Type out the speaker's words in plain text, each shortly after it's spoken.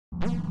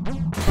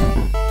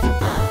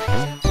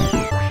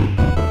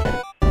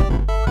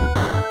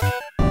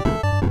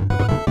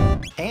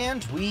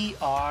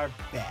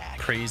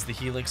Praise the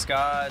Helix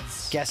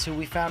gods. Guess who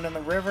we found in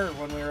the river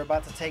when we were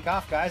about to take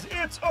off, guys?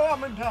 It's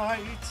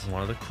Ammonite!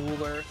 One of the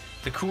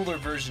cooler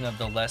version of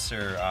the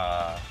lesser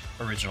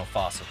original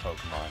fossil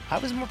Pokemon. I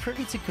was more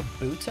privy to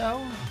Kabuto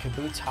and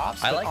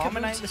Kabutops, but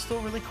Ammonite was still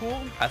really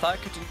cool. I thought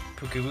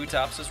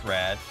Kabutops was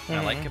rad, and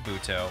I like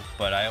Kabuto,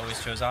 but I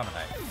always chose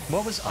Ammonite.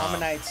 What was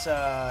Ammonite's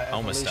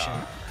evolution?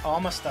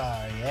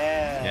 Almastar,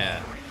 yeah.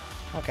 Yeah.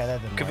 Okay,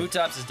 that didn't work.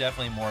 Kabutops is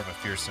definitely more of a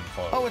fearsome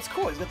foe. Oh, it's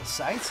cool. He's got the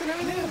sights and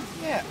everything.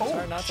 Yeah. Oh,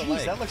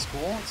 jeez, that looks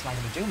cool. It's not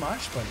going to do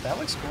much, but that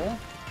looks cool.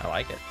 I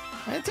like it.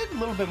 It did a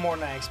little bit more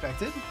than I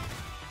expected.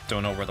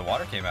 Don't know where the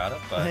water came out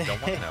of, but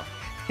don't want to know.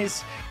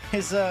 His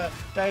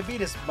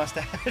diabetes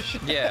mustache.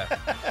 Yeah.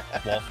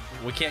 Well,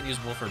 we can't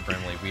use Wilford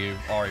Brimley. We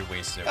already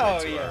wasted it way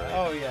too early.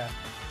 Oh, yeah.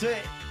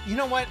 You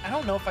know what? I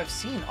don't know if I've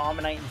seen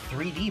Ammonite in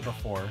 3D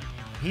before.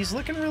 He's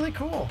looking really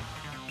cool.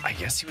 I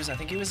guess I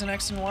think he was in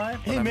X and Y.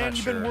 Hey man,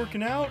 you been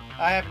working out?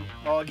 I haven't.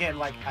 Well, again,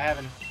 like I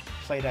haven't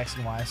played X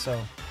and Y, so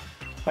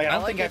like I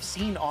don't think I've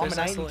seen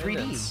Ammonite in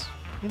 3D.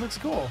 He looks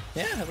cool.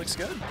 Yeah, it looks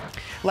good.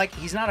 Like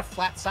he's not a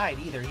flat side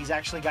either. He's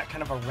actually got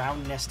kind of a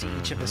roundness to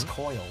each of his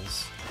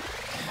coils.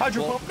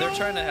 Hydro Pump. They're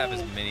trying to have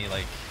as many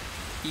like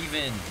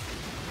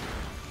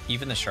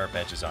even the sharp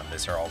edges on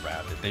this are all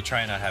rounded. They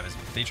try to have as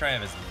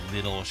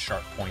little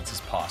sharp points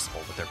as possible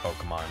with their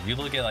Pokemon. You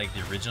look at like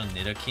the original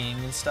Nidoking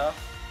and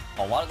stuff.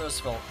 A lot of those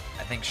felt,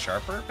 I think,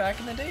 sharper back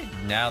in the day.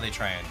 Now they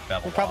try and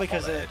bevel off probably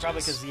because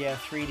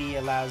 3D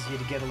allows you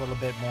to get a little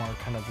bit more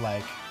kind of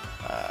like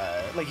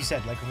you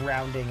said, like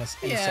rounding in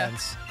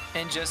sense.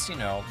 And just, you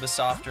know, the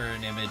softer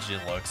an image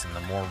it looks and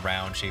the more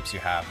round shapes you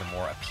have, the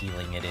more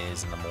appealing it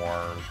is and the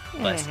more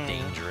less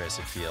dangerous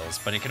it feels.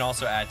 But it can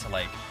also add to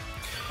like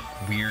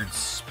weird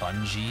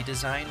spongy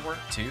design work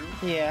too.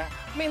 Yeah.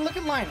 I mean, look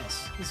at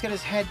Linus. He's got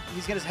his head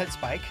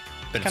spike.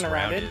 But kind of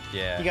rounded.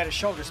 Yeah. You got his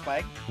shoulder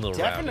spike. A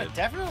little rounded.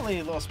 Definitely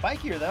a little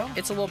spikier though.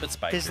 It's a little bit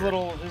spikier. His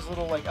little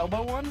like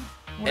elbow one.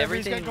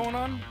 Everything he's got going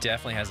on.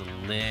 Definitely has a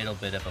little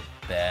bit of a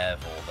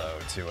bevel though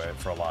to it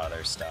for a lot of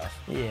their stuff.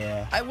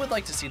 Yeah. I would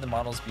like to see the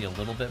models be a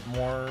little bit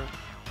more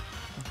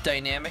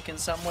dynamic in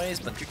some ways,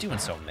 but they're doing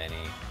so many.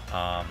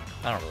 I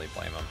don't really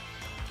blame them.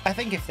 I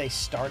think if they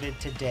started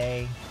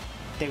today,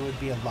 they would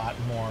be a lot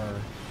more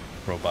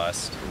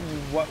robust,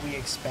 what we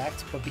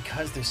expect, but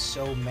because there's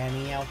so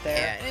many out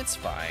there, yeah, it's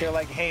fine. They're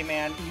like, hey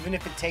man, even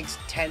if it takes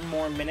 10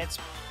 more minutes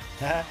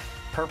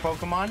per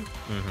Pokemon,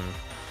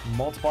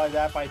 multiply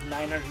that by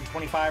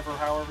 925 or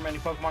however many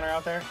Pokemon are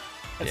out there,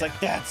 it's like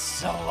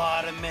that's a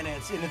lot of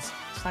minutes, and it's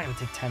not gonna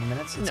take 10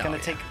 minutes. It's gonna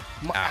take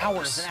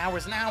hours and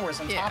hours and hours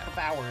on top of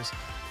hours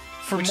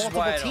for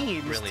multiple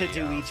teams to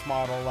do each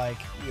model. Like,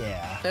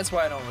 yeah, that's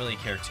why I don't really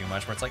care too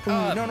much. Where it's like,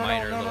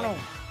 no,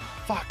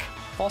 fuck.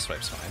 False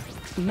Swipe's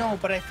fine. No,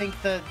 but I think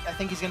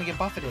he's gonna get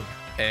buffeted.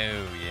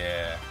 Oh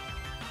yeah.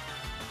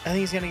 I think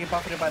he's gonna get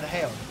buffeted by the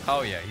hail.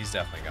 Oh yeah, he's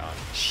definitely gone.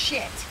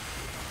 Shit!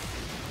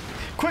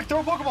 Quick, throw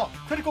a Pokeball!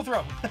 Critical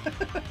throw!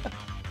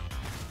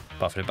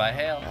 Buffeted by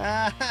hail.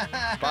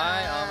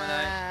 Bye,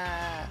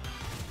 Ammonite.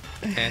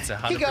 And it's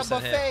 100% He got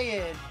buffeted.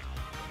 hit.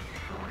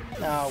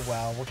 Oh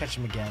well, we'll catch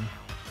him again.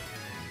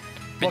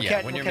 But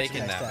yeah, when you're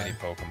making that many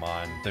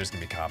Pokemon, there's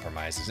gonna be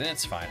compromises, and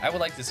it's fine. I would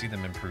like to see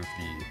them improve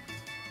the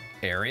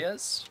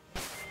areas,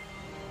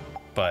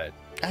 but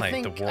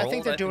like the world, I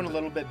think they're doing a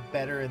little bit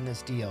better in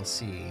this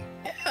DLC.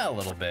 Yeah, a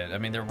little bit. I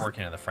mean, they're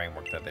working on the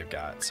framework that they've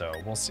got, so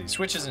we'll see.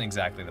 Switch isn't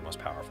exactly the most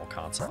powerful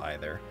console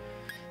either.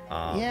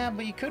 Yeah,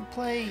 but you could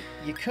play.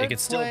 It could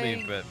still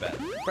be a bit better.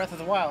 Breath of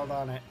the Wild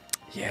on it.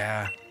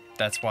 Yeah,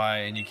 that's why,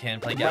 and you can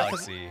play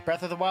Galaxy.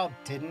 Breath of the Wild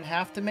didn't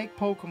have to make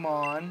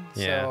Pokemon,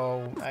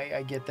 so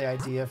I get the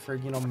idea for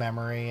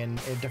memory and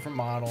different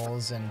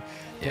models and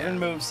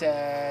different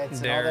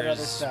movesets and all that other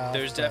stuff.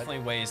 There's definitely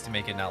ways to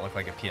make it not look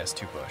like a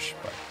PS2 push,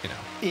 but you know.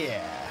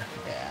 Yeah.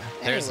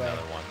 There's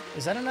another one.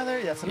 Is that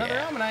another? That's another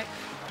Ammonite.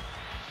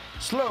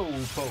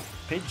 Slowpoke,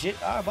 Pidgeot,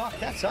 Arbok.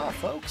 That's all,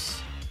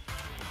 folks.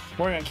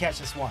 We're gonna catch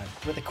this one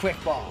with a quick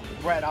ball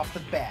right off the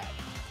bat.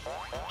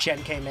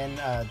 Jen came in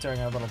during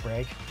our little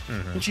break,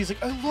 and she's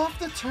like, I love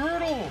the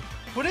turtle.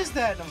 What is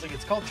that? And I was like,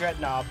 it's called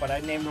Dreadnought, but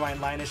I named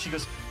mine Linus. She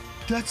goes,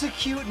 that's a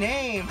cute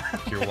name.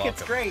 You're welcome.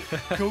 It's great.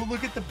 Go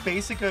look at the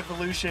basic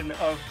evolution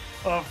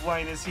of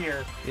Linus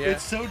here. Yeah.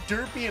 It's so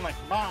derpy and like,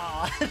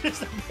 ma,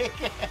 just a big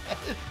head.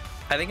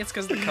 I think it's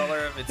because the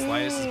color of its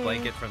Linus's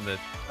blanket from the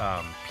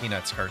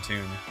Peanuts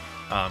cartoon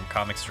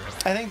comic strip.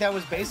 I think that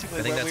was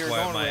basically what we were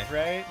going with,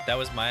 right? That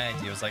was my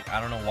idea. It was like, I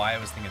don't know why I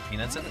was thinking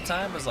Peanuts at the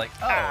time. I was like,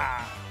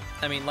 oh.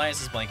 I mean,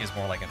 Linus's blanket is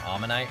more like an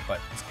Ammonite, but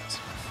it's close.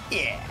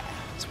 Yeah.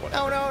 It's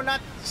whatever. Oh, no, not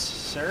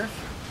Surf.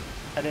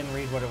 I didn't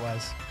read what it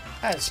was.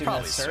 I assume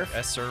that's Surf.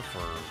 Surf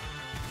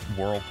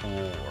or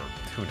Whirlpool or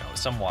who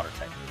knows, some water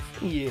type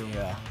move.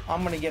 Yeah.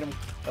 I'm going to get him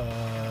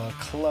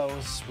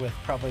close with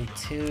probably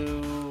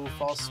 2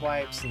 false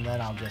swipes, and then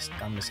I'm just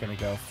going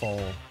to go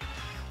full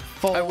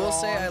I will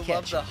say I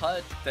love the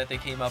HUD that they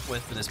came up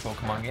with for this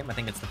Pokemon game. I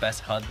think it's the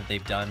best HUD that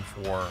they've done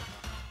for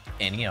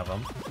any of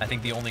them. I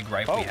think the only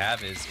gripe we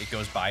have is it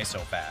goes by so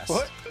fast.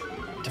 What?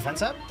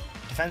 Defense up?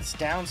 Defense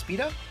down,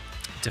 speed up?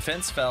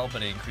 Defense fell,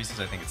 but it increases,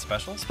 I think, its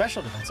special.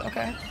 Special defense,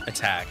 okay.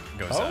 Attack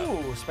goes up.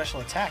 Oh,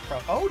 special attack, bro.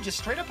 Oh, just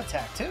straight up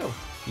attack, too.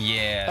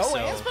 Yeah. Oh, so,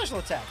 and special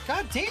attack.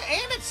 God damn,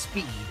 and its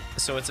speed.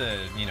 So it's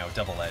a,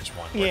 double-edged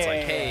one. Where it's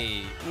like,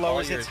 hey,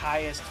 lowers its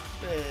highest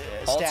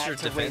all stat your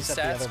to defense raise up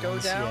the stats other go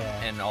ones. down,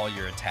 Yeah. and all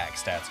your attack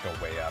stats go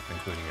way up,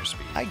 including your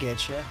speed. I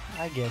get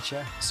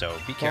you. So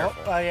be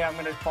careful. Oh, yeah, I'm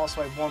going to false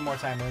swipe one more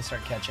time and then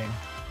start catching.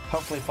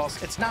 Hopefully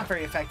false. It's not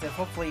very effective.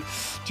 Hopefully.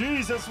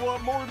 Jeez, that's a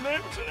lot more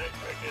damage than I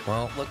expected.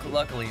 Well,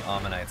 luckily,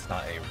 Ammonite's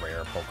not a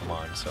rare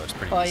Pokemon, so it's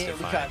pretty easy to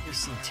find. We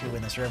see 2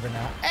 in this river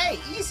now. Hey,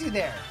 easy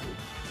there.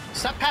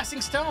 Stop passing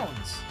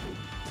stones.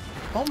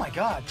 Oh my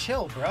god,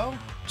 chill, bro.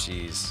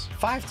 Jeez.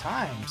 5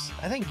 times.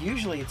 I think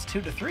usually it's 2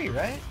 to 3,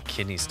 right?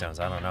 Kidney stones.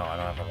 I don't know. I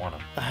don't ever want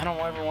them. I don't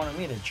ever want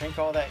them either. Drink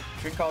all that.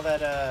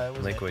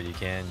 Liquid, you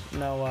can.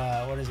 No,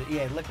 what is it?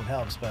 Yeah, liquid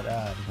helps, but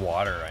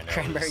water, I know.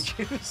 Cranberry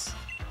juice.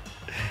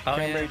 Oh,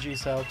 Cranberry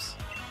juice helps.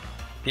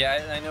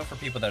 Yeah, I know for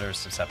people that are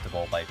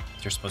susceptible, like,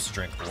 you're supposed to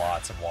drink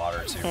lots of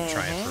water to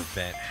try and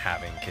prevent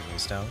having kidney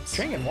stones.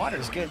 Drinking water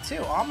is good,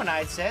 too.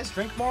 Ammonite says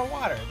drink more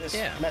water. This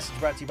message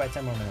brought to you by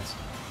 10 More Minutes.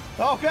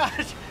 Oh,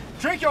 God!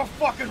 Drink your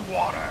fucking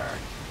water!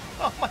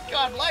 Oh, my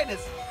God,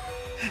 Linus!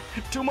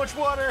 Too much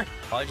water!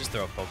 Probably just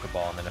throw a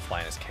Pokeball, and then if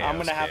Linus KOs, I'm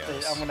gonna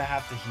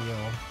have to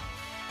heal.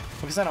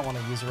 Because I don't want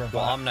to use a revive.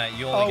 Well,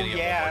 you only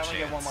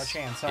get one more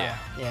chance. Huh?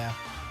 Yeah.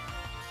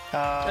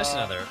 Just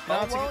another.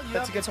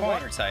 That's a good point.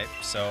 Water type,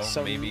 so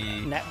maybe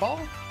netball,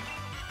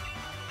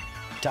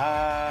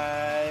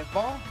 dive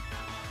ball.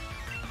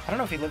 I don't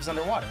know if he lives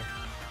underwater.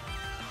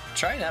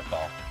 Try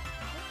netball.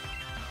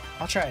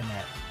 I'll try a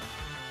net.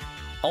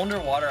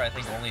 Underwater, I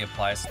think only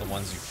applies to the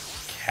ones you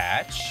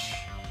catch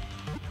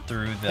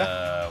through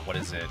the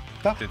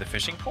through the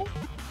fishing pool.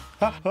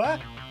 What?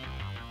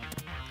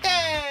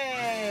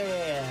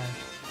 Yeah!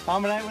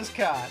 Ammonite was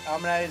caught.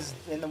 Ammonite is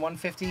in the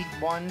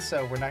 151,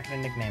 so we're not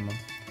going to nickname him.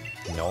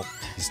 Nope,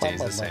 he stays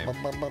the same.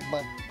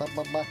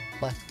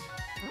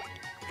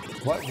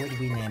 What would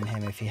we name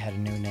him if he had a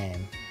new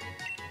name?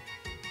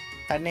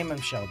 I'd name him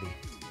Shelby.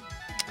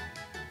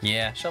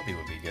 Yeah, Shelby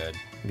would be good.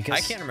 Because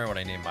I can't remember what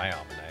I named my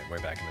Ammonite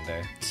way back in the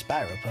day.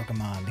 Spyro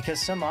Pokemon.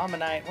 Because some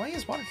Ammonite, well, he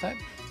is water type.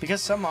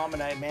 Because some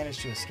Ammonite managed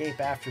to escape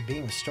after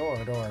being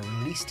restored or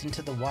released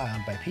into the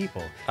wild by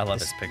people. I love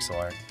this pixel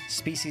art.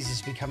 Species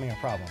is becoming a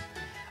problem.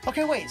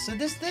 Okay, wait. So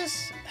does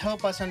this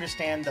help us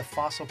understand the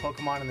fossil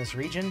Pokemon in this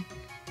region?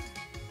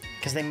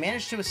 Because they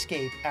managed to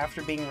escape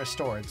after being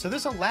restored. So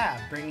there's a lab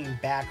bringing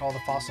back all the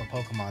fossil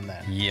Pokemon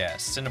then.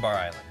 Yes, Cinnabar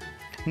Island.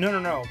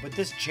 No. But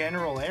this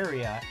general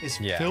area is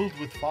filled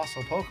with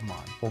fossil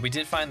Pokemon. Well, we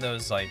did find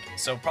those,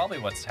 so probably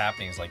what's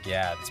happening is,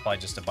 it's probably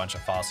just a bunch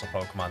of fossil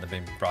Pokemon that have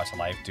been brought to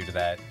life due to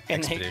that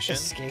expedition.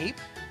 And they escape?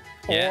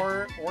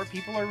 Yeah. Or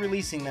people are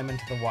releasing them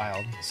into the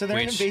wild. So they're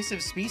an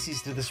invasive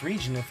species to this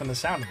region from the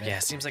sound of it. Yeah,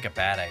 it seems like a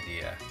bad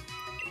idea.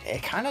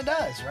 It kind of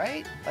does,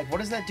 right? Like,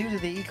 what does that do to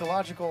the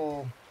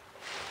ecological...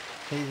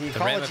 The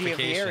ecology of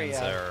the area?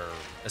 The ramifications are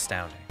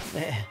astounding.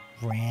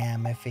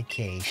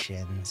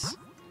 Ramifications.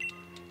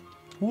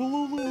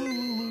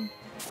 Woo-loo-loo-loo-loo.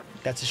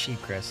 That's a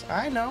sheep, Chris.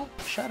 I know.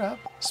 Shut up.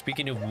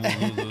 Speaking of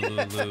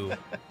woo-loo-loo-loo,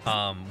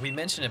 we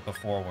mentioned it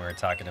before when we were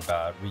talking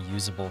about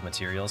reusable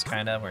materials,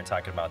 kind of. We were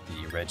talking about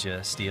the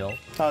Regia steel.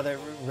 Oh, the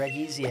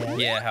Reggies, yeah.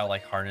 Yeah, how,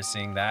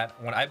 harnessing that.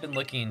 When I've been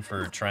looking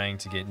for trying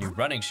to get new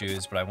running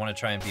shoes, but I want to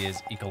try and be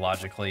as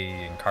ecologically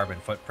and carbon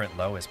footprint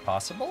low as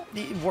possible.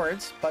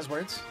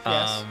 Buzzwords,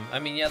 yes. I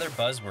mean, yeah, they're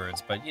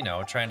buzzwords, but,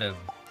 trying to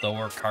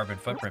lower carbon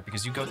footprint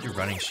because you go through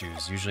running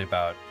shoes usually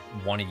about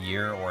 1 a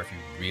year, or if you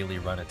really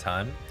run a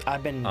ton.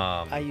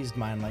 I used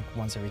mine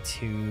once every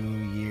 2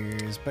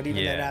 years, but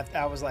even then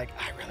I was like,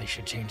 I really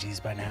should change these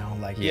by now.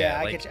 I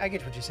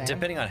get what you're saying.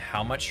 Depending on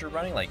how much you're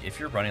running,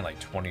 if you're running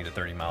 20 to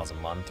 30 miles a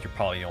month, you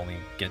probably only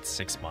get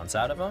 6 months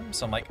out of them.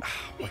 So I'm like,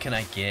 what can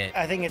I get?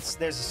 I think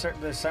there's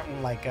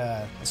something like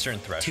a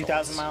certain threshold,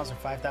 2,000 miles or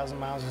 5,000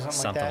 miles or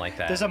something like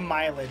that. There's a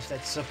mileage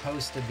that's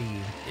supposed to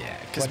be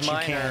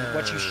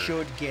what you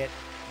should get.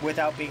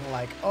 Without being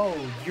like, oh,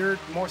 you're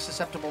more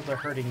susceptible to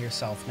hurting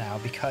yourself now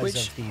because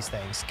of these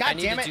things. God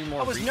damn it,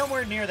 I was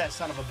nowhere near that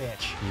son of a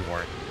bitch. You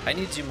weren't. I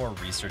need to do more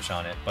research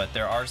on it, but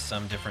there are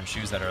some different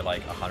shoes that are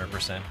 100%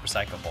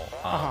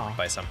 recyclable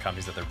by some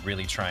companies that they're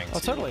really trying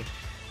to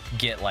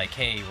get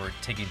hey, we're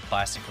taking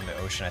plastic from the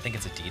ocean. I think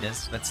it's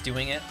Adidas that's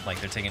doing it.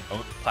 They're taking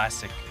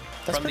plastic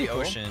from the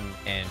ocean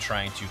and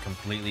trying to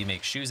completely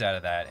make shoes out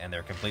of that, and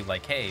they're completely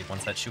hey,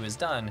 once that shoe is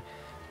done,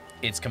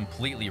 it's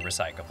completely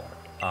recyclable.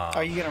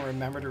 Are you going to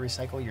remember to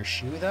recycle your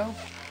shoe, though?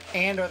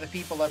 And are the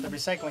people at the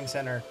recycling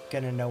center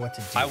going to know what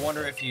to do? I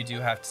wonder if you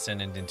do have to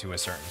send it into a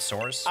certain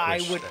source.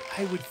 I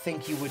would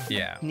think you would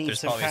need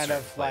some kind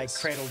of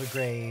cradle to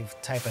grave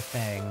type of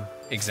thing.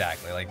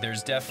 Exactly.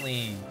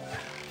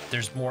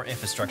 There's more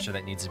infrastructure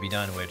that needs to be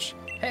done, which,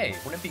 hey,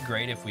 wouldn't it be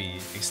great if we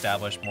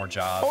established more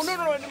jobs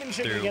I didn't mean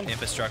to through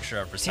infrastructure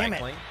of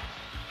recycling?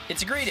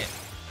 It's a greeting.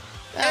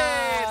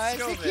 It's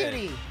a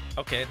cutie.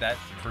 okay, that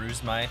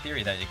proves my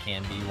theory that it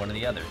can be one or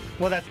the other.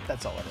 Well,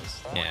 that's all it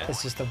is. Yeah.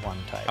 It's just the one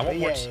type. I want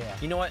more. Yeah.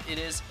 You know what it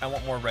is? I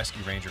want more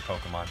Rescue Ranger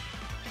Pokemon.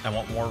 I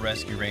want more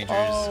Rescue Rangers.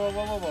 Oh,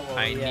 whoa,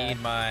 I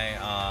need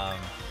my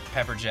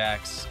Pepper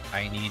Jacks.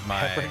 I need my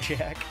Pepper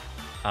Jack.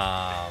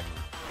 I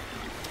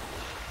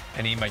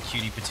need my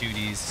Cutie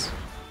Patooties.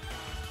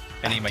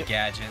 I need my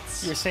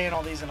Gadgets. You're saying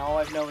all these, and all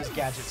I know is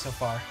gadgets so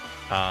far.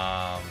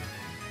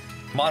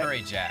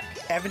 Monterey Jack.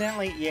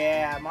 Evidently,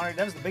 yeah. Monterey,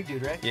 that was the big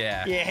dude, right?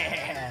 Yeah.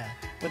 Yeah.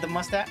 With the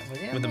mustache.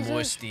 Yeah, With the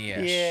mustache.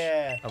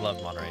 Yeah. I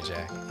love Monterey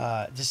Jack.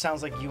 Just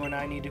sounds like you and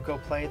I need to go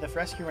play the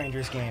Rescue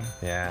Rangers game.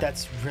 Yeah.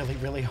 That's really,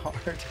 really hard.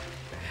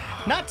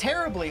 Not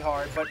terribly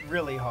hard, but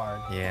really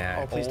hard. Yeah.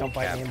 Oh, please don't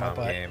bite me in my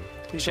butt. Game.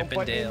 Please Chip don't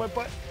bite and me in Dale. my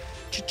butt.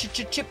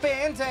 Chip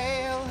and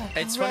Dale.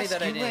 It's funny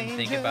that I Rescue didn't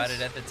think Rangers. about it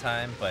at the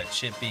time, but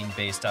Chip being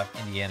based off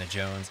Indiana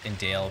Jones and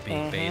Dale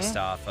being based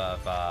off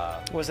of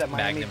What was that,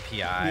 Miami? Magnum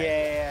PI.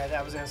 Yeah,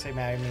 I was gonna say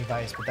Miami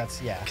Vice, but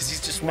that's Because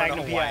he's just wearing a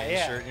Magnum Hawaiian PI,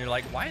 yeah. shirt, and you're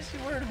like, why is he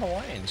wearing a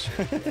Hawaiian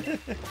shirt?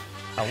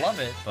 I love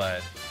it,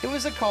 but It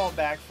was a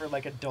callback for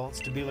like adults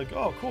to be like,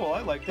 oh, cool,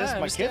 I like this. I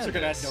My kids are understand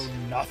gonna this.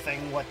 know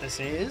nothing what this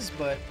is,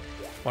 but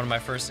one of my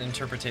first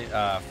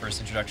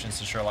introductions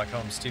to Sherlock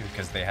Holmes too,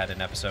 because they had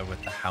an episode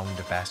with the Hound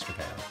of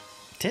Baskerville.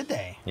 did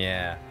they?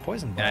 Yeah.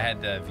 Poison Ball. And I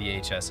had the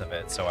VHS of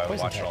it, so I would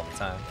Poison watch it Tag. all the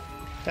time.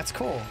 That's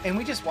cool. And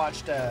we just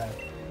watched.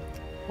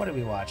 What did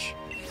we watch?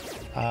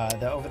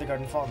 The Over the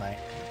Garden Fall night.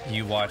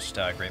 You watched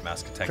Great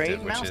Mouse Detective, Great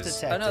which Mouse is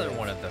Detective. another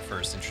one of the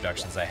first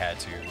introductions I had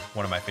to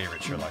one of my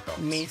favorite Sherlock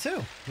Holmes. Me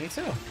too. Me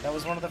too. That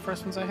was one of the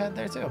first ones I had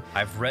there too.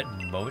 I've read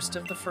most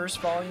of the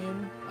first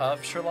volume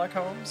of Sherlock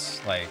Holmes.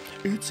 Like,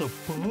 It's a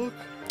book.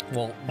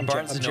 well, I'm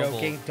Barnes and Noble.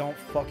 joking. Don't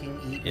fucking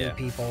eat Yeah. me,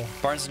 people.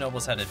 Barnes and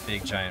Noble's had a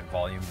big giant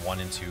volume 1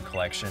 and 2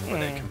 collection where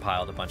Mm. they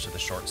compiled a bunch of the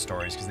short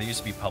stories because they used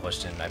to be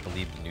published in, I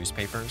believe, the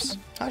newspapers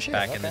Oh shit.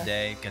 back in the okay.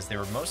 day because they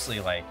were mostly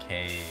like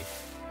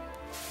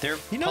they're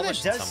You know that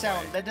published in does some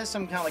sound way. that does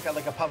some kind of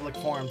like a public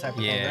forum type of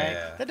thing,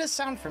 Yeah. right? That does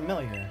sound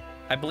familiar.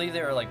 I believe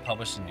they were like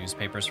published in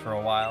newspapers for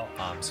a while.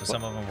 So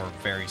some of them were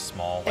very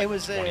small, like It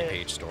was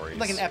 20-page stories.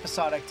 Like an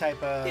episodic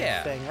type of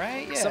Yeah. thing,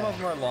 right? Yeah. Some of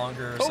them are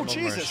longer, Oh, some of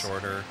them Jesus. are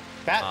shorter.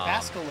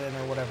 Basculin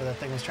or whatever that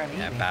thing was trying to eat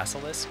Yeah, me.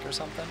 Basilisk or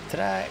something.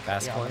 Did I?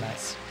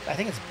 Basculins. I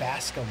think it's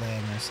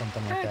Basculin or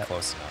something like that.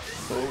 Close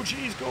enough. Oh,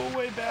 geez, go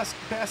away,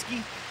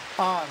 Basky.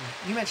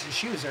 You mentioned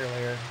shoes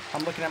earlier.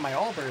 I'm looking at my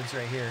Allbirds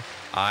right here.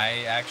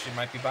 I actually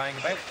might be buying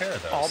a pair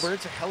of those.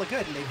 Allbirds are hella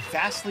good, and they've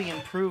vastly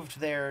improved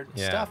their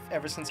Yeah. stuff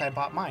ever since I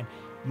bought mine.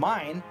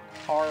 Mine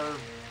are,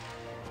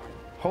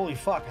 holy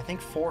fuck, I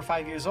think 4 or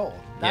 5 years old.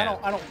 Yeah.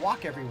 I don't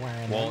walk everywhere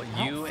in Well, them. I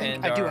don't you think-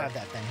 and I do our- have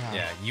that thing, huh?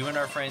 Yeah, you and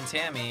our friend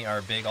Tammy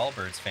are big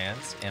Allbirds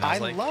fans, and I I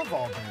was like, love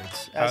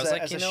Allbirds I was as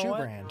like, a you know shoe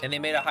what? brand. And they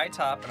made a high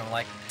top, and I'm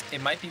like,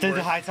 it might be The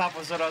worth. high top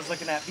was what I was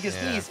looking at because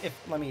Yeah. these.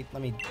 Let me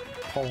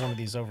pull one of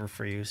these over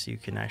for you so you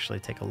can actually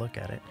take a look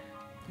at it.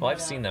 Well,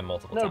 I've seen them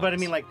multiple No, times. but I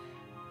mean like,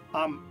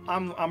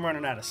 I'm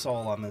running out of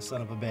sole on this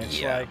son of a bitch.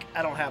 Yeah. Like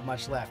I don't have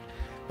much left,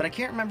 but I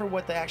can't remember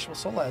what the actual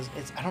sole is.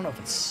 I don't know if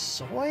it's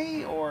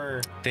soy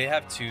or They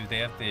have two. They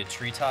have the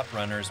treetop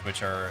runners,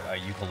 which are a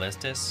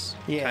eucalyptus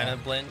Yeah. kind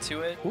of blend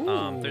to it.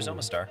 Ooh. There's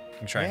Omastar. You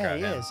can try and yeah, grab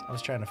he him. is. I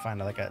was trying to find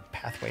like a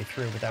pathway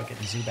through without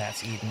getting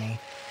Zubats eating me.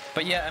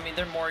 But yeah, I mean,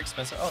 they're more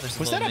expensive. Oh, there's a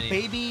Was little that a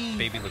mini baby?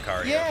 baby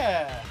Lucario.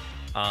 Yeah.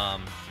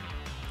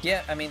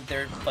 Yeah, I mean,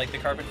 they're like the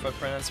carbon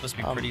footprint is supposed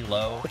to be pretty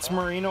low. It's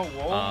merino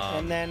wool, Um,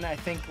 and then I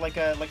think like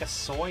a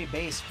soy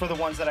base for the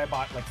ones that I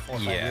bought like 4 or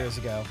 5 Yeah. years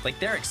ago. Like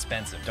they're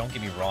expensive. Don't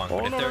get me wrong. Oh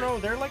but if no, they're no,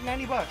 they're like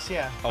 $90.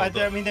 Yeah. Oh,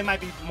 I mean, they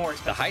might be more the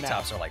expensive. high now.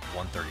 tops are like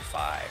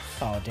 135.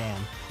 Oh damn!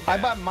 Yeah. I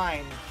bought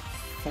mine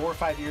 4 or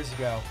 5 years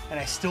ago,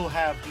 and I still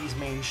have these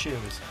main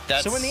shoes.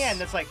 That's- So in the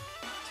end, that's like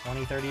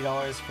 $20,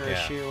 $30 for a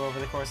Yeah. shoe over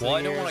the course Well, of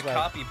I the don't years. want to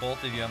like- copy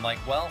both of you. I'm like,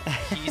 well,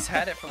 he's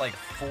had it for like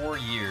 4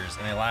 years,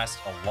 and they last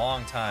a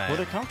long time. Well,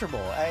 they're comfortable.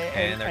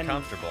 and they're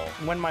comfortable.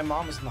 When my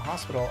mom was in the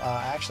hospital,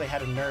 I actually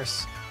had a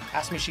nurse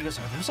ask me. She goes,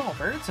 "Are those all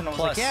birds?" And I was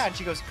Plus- like, "Yeah." And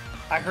she goes,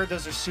 "I heard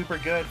those are super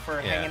good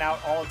for Yeah. hanging out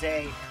all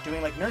day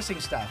doing like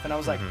nursing stuff." And I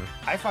was like,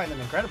 Mm-hmm. "I find them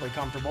incredibly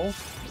comfortable.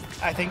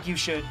 I think you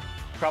should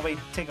probably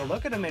take a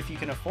look at them if you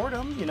can afford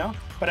them, you know."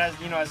 But as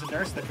you know, as a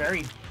nurse, they're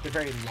very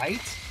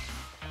light.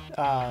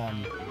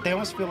 They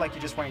almost feel like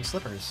you're just wearing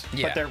slippers,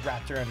 Yeah. but they're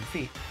wrapped around your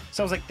feet.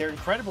 So I was like, they're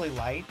incredibly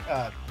light,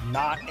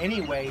 not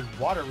any way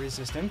water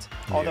resistant.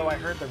 Although I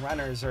heard the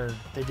runners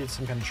they did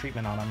some kind of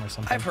treatment on them or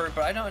something. I've heard,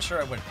 but I'm not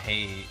sure I would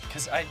pay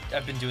because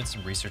I've been doing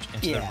some research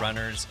into the Yeah.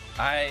 runners.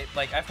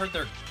 I've heard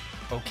they're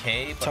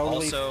okay, but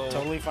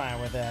totally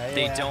fine with that.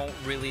 they yeah. don't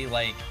really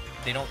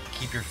they don't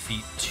keep your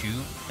feet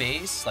too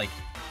base. Like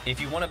if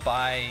you want to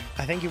buy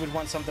I think you would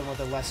want something with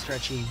a less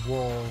stretchy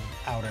wool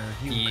outer.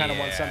 You kind of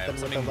want something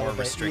with a little more bit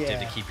restricted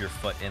yeah. to keep your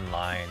foot in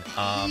line.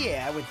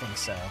 Yeah, I would think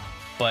so.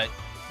 But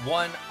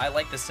one, I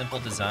like the simple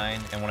design,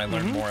 and when I Mm-hmm.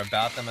 learned more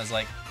about them, I was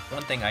like,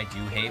 one thing I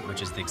do hate,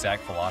 which is the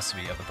exact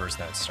philosophy of the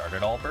person that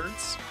started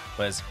Allbirds,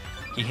 was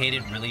he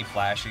hated really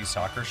flashy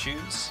soccer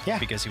shoes. Yeah.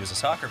 Because he was a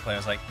soccer player. I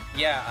was like,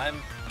 yeah,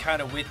 I'm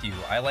kind of with you.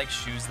 I like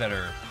shoes that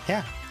are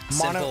Yeah.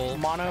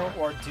 mono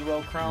or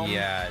duochrome.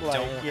 Yeah, like,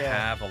 don't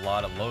have a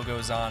lot of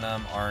logos on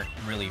them, aren't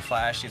really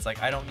flashy. It's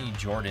like, I don't need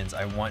Jordans.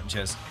 I want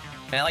just,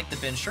 and I like the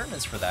Ben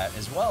Shermans for that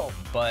as well,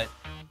 but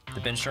the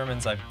Ben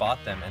Shermans, I've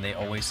bought them and they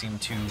always seem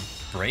to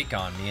break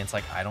on me. It's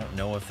like, I don't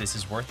know if this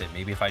is worth it.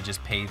 Maybe if I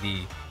just pay the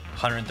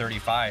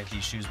 135,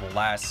 these shoes will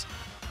last,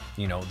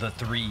 you know, the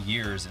 3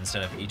 years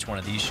instead of each one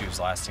of these shoes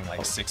lasting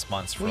like 6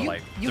 months for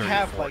like 30 you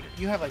have 40. like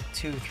you have like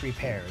 2-3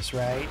 pairs,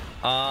 right?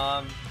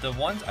 The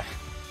ones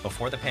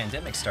before the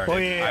pandemic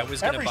started, I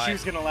was gonna every buy.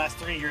 shoe's gonna last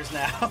 3 years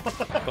now.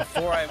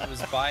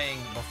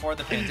 Before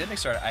the pandemic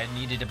started, I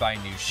needed to buy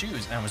new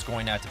shoes, and I was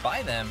going out to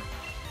buy them,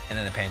 and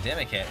then the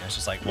pandemic hit, and it's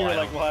just like, well,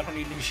 I don't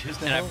need new shoes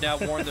now. And I've now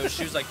worn those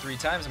shoes like 3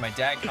 times, and my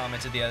dad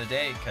commented the other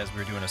day because we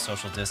were doing a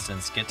social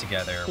distance get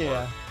together. Yeah.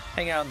 We're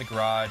hanging out in the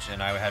garage,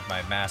 and I had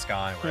my mask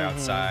on. We're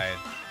outside.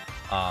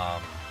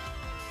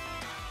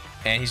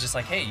 And he's just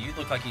like, hey, you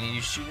look like you need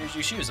new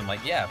shoes. I'm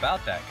like, yeah,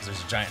 about that, because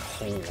there's a giant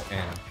hole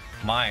in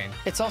mine.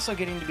 It's also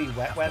getting to be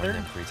wet I've weather.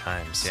 worn them 3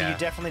 times. So you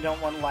definitely don't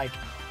want like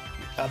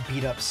a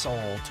beat up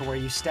sole to where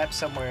you step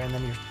somewhere and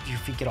then your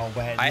feet get all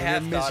wet. And I you're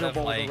have thought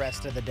miserable of, like, the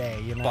rest of the day.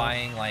 You know,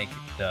 buying like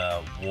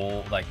the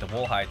wool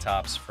high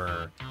tops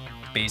for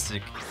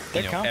basic,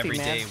 they're comfy,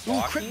 everyday man. walking.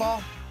 Ooh, quick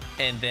ball.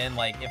 And then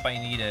like if I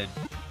need a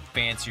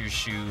fancier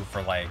shoe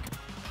for like,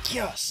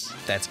 yes,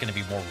 that's going to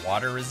be more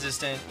water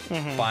resistant,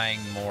 buying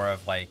more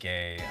of like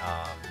a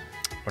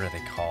what are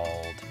they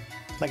called?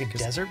 Like a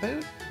desert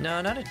boot?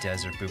 No, not a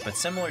desert boot, but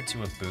similar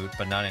to a boot,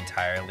 but not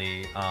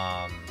entirely.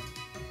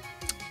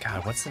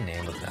 God, what's the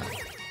name of them?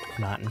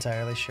 Not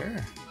entirely sure.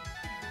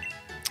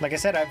 Like I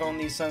said, I've owned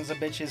these sons of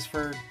bitches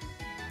for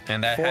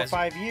and that 4 or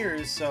 5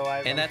 years, so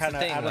I'm kind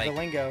of out of the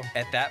lingo.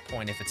 At that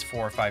point, if it's 4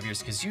 or 5 years,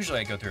 because usually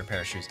I go through a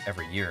pair of shoes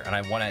every year, and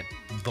I want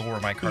to lower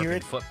my carbon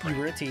footprint.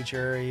 You were a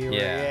teacher.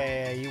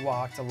 You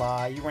walked a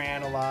lot. You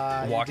ran a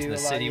lot. Walked in the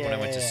city when I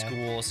went to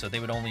school, so they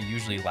would only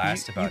usually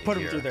last about a year. You put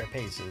them through their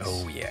paces.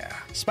 Oh, yeah.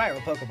 Spiral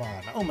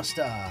Pokemon,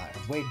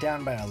 Omastar. Weighed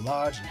down by a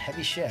large and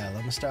heavy shell,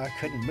 Omastar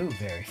couldn't move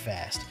very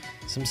fast.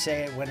 Some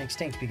say it went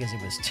extinct because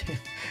it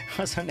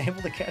was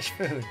unable to catch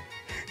food.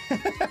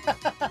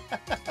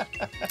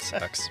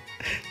 Sucks.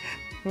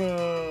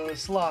 Oh,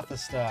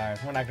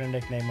 Slothistar. We're not gonna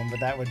nickname him, but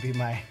that would be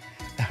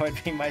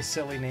my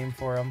silly name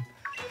for him.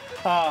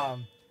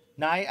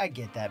 No, I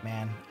get that,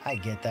 man. I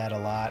get that a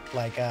lot.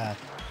 Like, I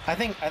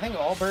think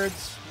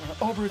Allbirds,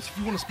 if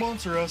you want to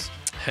sponsor us,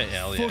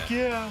 hell fuck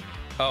yeah.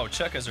 Oh,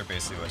 chukkas are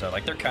basically what I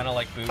like. They're kind of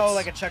like boots. Oh,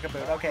 like a chukka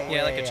boot. Okay.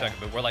 Yeah, like a chukka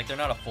boot. Where like they're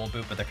not a full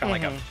boot, but they're kind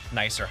of like a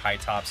nicer high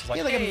top. So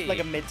it's like, hey, like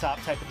a mid top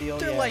type of deal.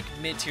 They're like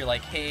mid tier,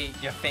 like, hey,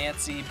 you're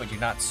fancy, but you're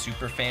not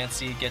super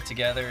fancy.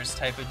 Get-togethers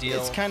type of deal.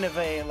 It's kind of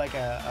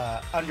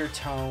a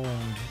undertoned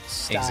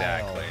style.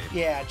 Exactly.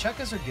 Yeah,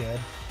 chukkas are good.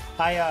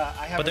 I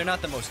have. But they're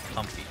not the most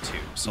comfy too.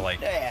 So like,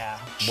 yeah.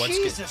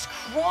 Jesus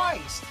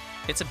Christ.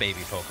 It's a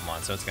baby Pokemon,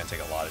 so it's gonna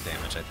take a lot of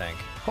damage, I think.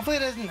 Hopefully it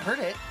doesn't hurt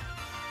it.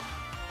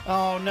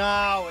 Oh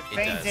no, it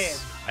fainted.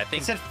 Does. I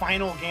think it said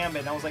final gambit,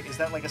 and I was like, is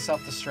that like a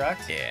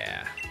self-destruct?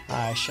 Yeah.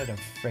 I should have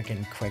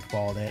freaking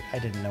quick-balled it. I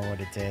didn't know what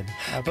it did.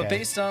 Okay. But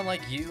based on like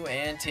you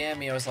and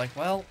Tammy, I was like,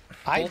 well,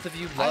 both of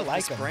you love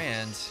this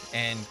brand,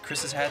 and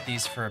Chris has had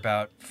these for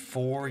about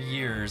 4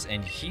 years,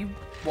 and he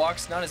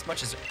walks not as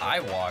much as I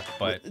walk,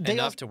 but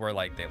enough to where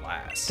like they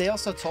last. They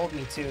also told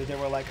me too. They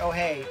were like, oh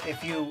hey,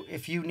 if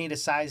you need a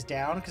size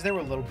down, because they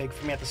were a little big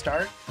for me at the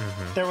start.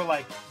 They were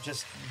like,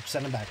 just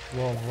send them back.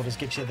 We'll just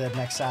get you the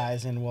next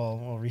size, and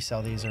we'll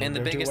resell these or and the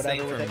do biggest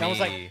whatever thing for with it. me, And I was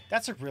like,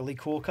 that's a really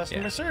cool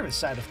customer service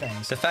side of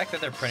things. The fact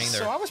that they're printing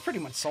their. So I was pretty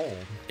much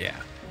sold. Yeah.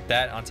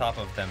 That on top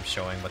of them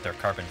showing what their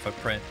carbon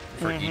footprint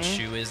for each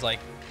shoe is like,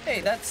 hey,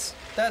 that's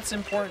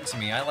important to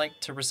me. I like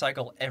to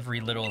recycle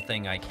every little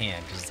thing I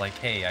can because it's like,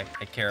 hey, I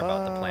care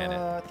about the planet.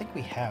 I think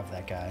we have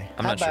that guy.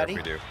 I'm not sure if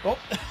we do. Oh,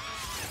 I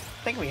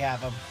think we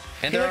have him.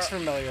 And he looks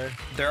familiar.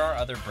 There are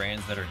other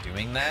brands that are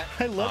doing that.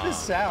 I love his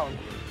sound.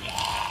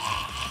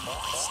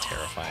 It's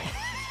terrifying.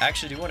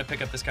 Actually, do you want to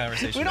pick up this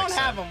conversation? We don't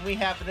have him. We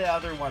have the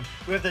other one.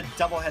 We have the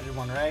double-headed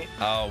one, right?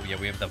 Oh yeah,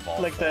 we have the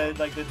Vault. Like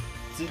the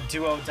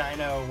Duo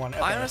Dino one.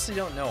 Okay. I honestly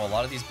don't know. A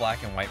lot of these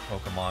black and white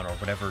Pokemon or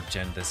whatever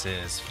gen this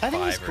is, I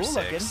think 5 he's or cool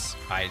 6.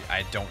 looking.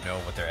 I don't know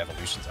what their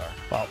evolutions are.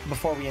 Well,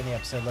 before we end the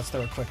episode, let's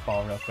throw a quick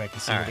ball real quick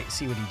and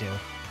see what he do.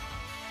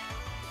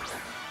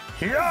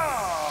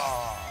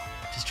 Yeah!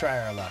 Just try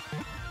our luck.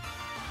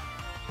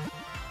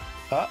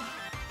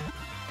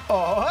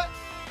 Oh!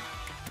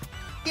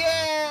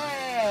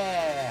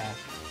 Yeah!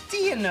 Do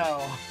you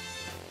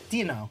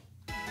know?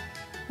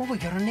 What we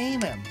gonna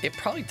name him? It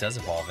probably does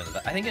evolve into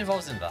that. I think it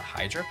evolves into the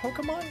Hydra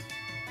Pokemon.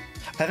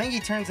 I think he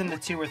turns into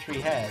 2 or 3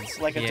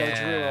 heads, like a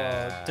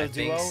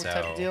Doduo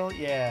type of deal.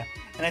 Yeah,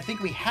 and I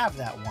think we have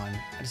that one.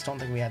 I just don't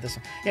think we have this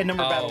one. Yeah,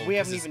 number battle. We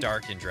haven't even.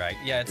 Dark and Drag.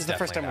 Yeah, it's the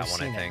first time that we've one.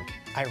 seen I think.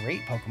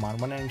 Irate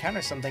Pokemon. When it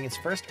encounters something, its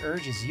first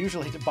urge is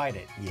usually to bite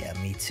it. Yeah,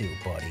 me too,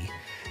 buddy.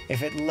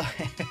 If it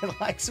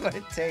likes what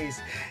it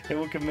tastes, it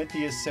will commit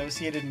the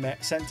associated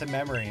scent to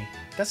memory.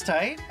 That's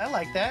tight. I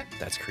like that.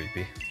 That's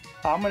creepy.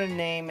 I'm gonna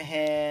name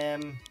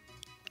him.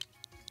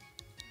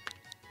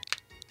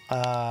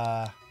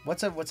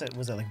 Was it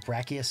like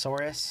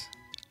Brachiosaurus?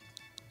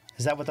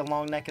 Is that what the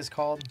long neck is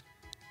called?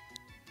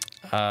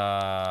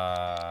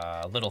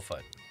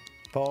 Littlefoot.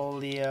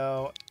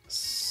 Foliosaur.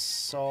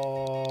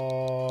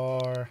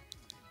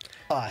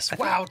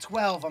 Wow,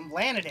 12. I'm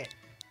landing it.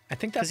 I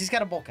think Because that's... he's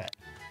got a bowl cut.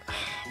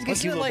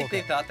 Wasn't it like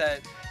they thought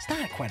that... It's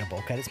not quite a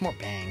bowl cut. It's more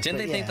bangs. Didn't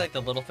they think like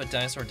the Littlefoot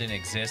dinosaur didn't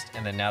exist,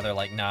 and then now they're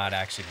like, nah, it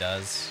actually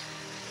does?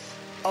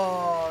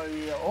 Oh,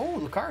 yeah. Oh,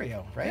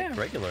 Lucario, right? Yeah,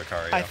 regular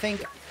Lucario. I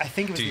think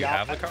it was Do you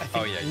have Lucario?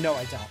 Oh, yeah. No,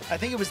 I don't. I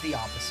think it was the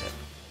opposite.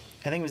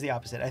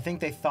 I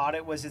think they thought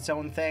it was its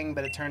own thing,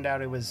 but it turned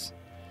out it was...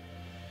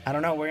 I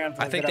don't know. We're gonna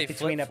have to look it up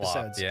between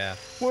episodes. Yeah.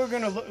 We're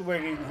gonna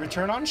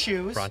return on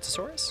shoes.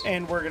 Brontosaurus?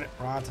 And we're gonna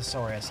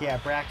Brontosaurus. Yeah,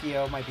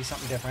 Brachio might be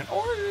something different.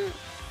 Or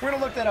we're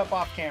gonna look that up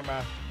off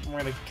camera. We're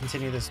gonna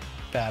continue this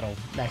battle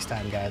next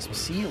time, guys. We'll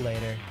see you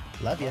later.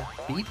 Love ya.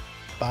 Beep,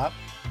 bop,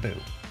 boo.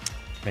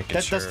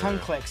 Those tongue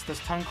clicks. Those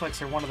tongue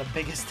clicks are one of the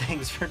biggest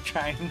things for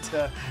trying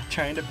to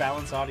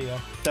balance audio.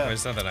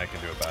 There's nothing I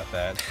can do about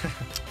that.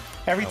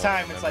 Every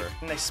time it's like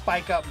when they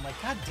spike up, I'm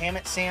like, God damn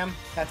it, Sam!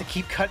 I have to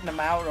keep cutting them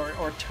out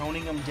or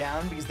toning them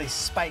down because they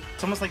spike.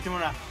 It's almost like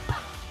doing a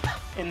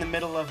in the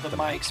middle of the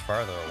mic. Mic's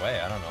farther away.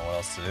 I don't know what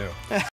else to do.